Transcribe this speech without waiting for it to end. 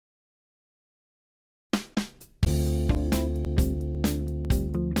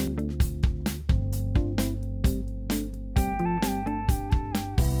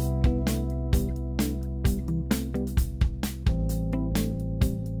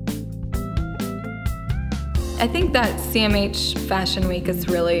I think that CMH Fashion Week is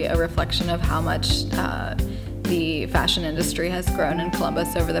really a reflection of how much the fashion industry has grown in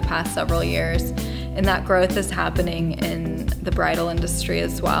Columbus over the past several years. And that growth is happening in the bridal industry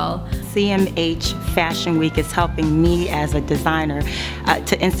as well. CMH Fashion Week is helping me as a designer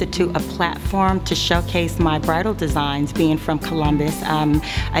to institute a platform to showcase my bridal designs, being from Columbus.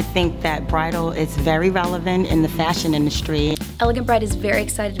 I think that bridal is very relevant in the fashion industry. Elegant Bride is very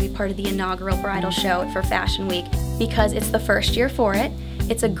excited to be part of the inaugural bridal show for Fashion Week because it's the first year for it.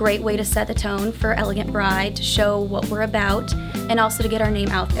 It's a great way to set the tone for Elegant Bride, to show what we're about, and also to get our name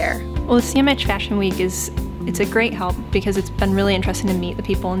out there. Well, the CMH Fashion Week it's a great help because it's been really interesting to meet the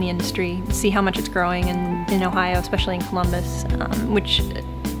people in the industry, see how much it's growing in Ohio, especially in Columbus, which,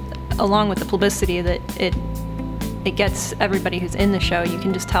 along with the publicity that it gets everybody who's in the show, you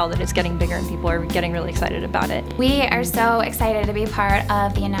can just tell that it's getting bigger and people are getting really excited about it. We are so excited to be part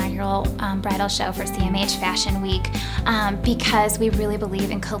of the inaugural bridal show for CMH Fashion Week because we really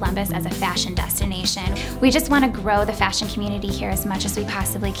believe in Columbus as a fashion destination. We just want to grow the fashion community here as much as we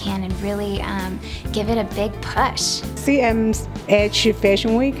possibly can and really give it a big push. CMH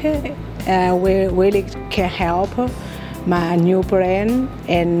Fashion Week we really can help my new brand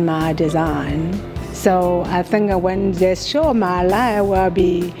and my design. So I think when they show my line will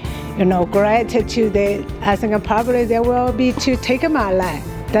be, great to I think probably they will be to take my line.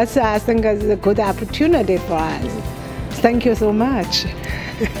 That's, I think, is a good opportunity for us. Thank you so much.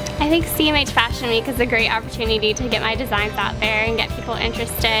 I think CMH Fashion Week is a great opportunity to get my designs out there and get people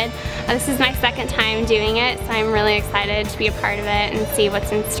interested. This is my second time doing it, so I'm really excited to be a part of it and see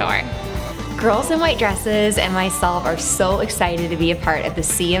what's in store. Girls in white dresses and myself are so excited to be a part of the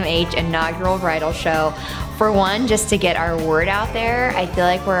CMH inaugural bridal show. For one, just to get our word out there. I feel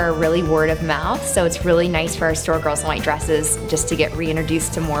like we're really word of mouth, so it's really nice for our store girls in white dresses just to get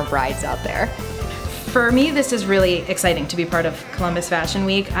reintroduced to more brides out there. For me, this is really exciting to be part of Columbus Fashion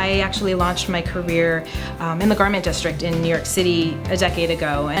Week. I actually launched my career in the garment district in New York City a decade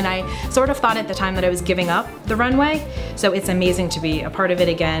ago, and I sort of thought at the time that I was giving up the runway, so it's amazing to be a part of it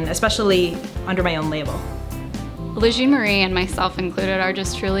again, especially under my own label. Jean Marie and myself included are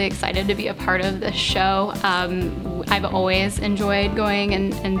just really excited to be a part of this show. I've always enjoyed going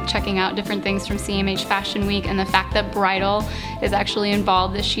and checking out different things from CMH Fashion Week, and the fact that bridal is actually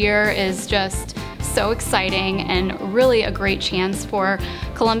involved this year is just so exciting and really a great chance for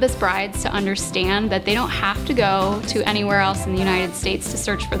Columbus brides to understand that they don't have to go to anywhere else in the United States to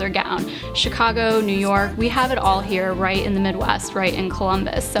search for their gown. Chicago, New York, we have it all here right in the Midwest, right in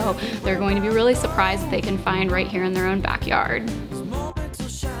Columbus. So they're going to be really surprised that they can find right here in their own backyard.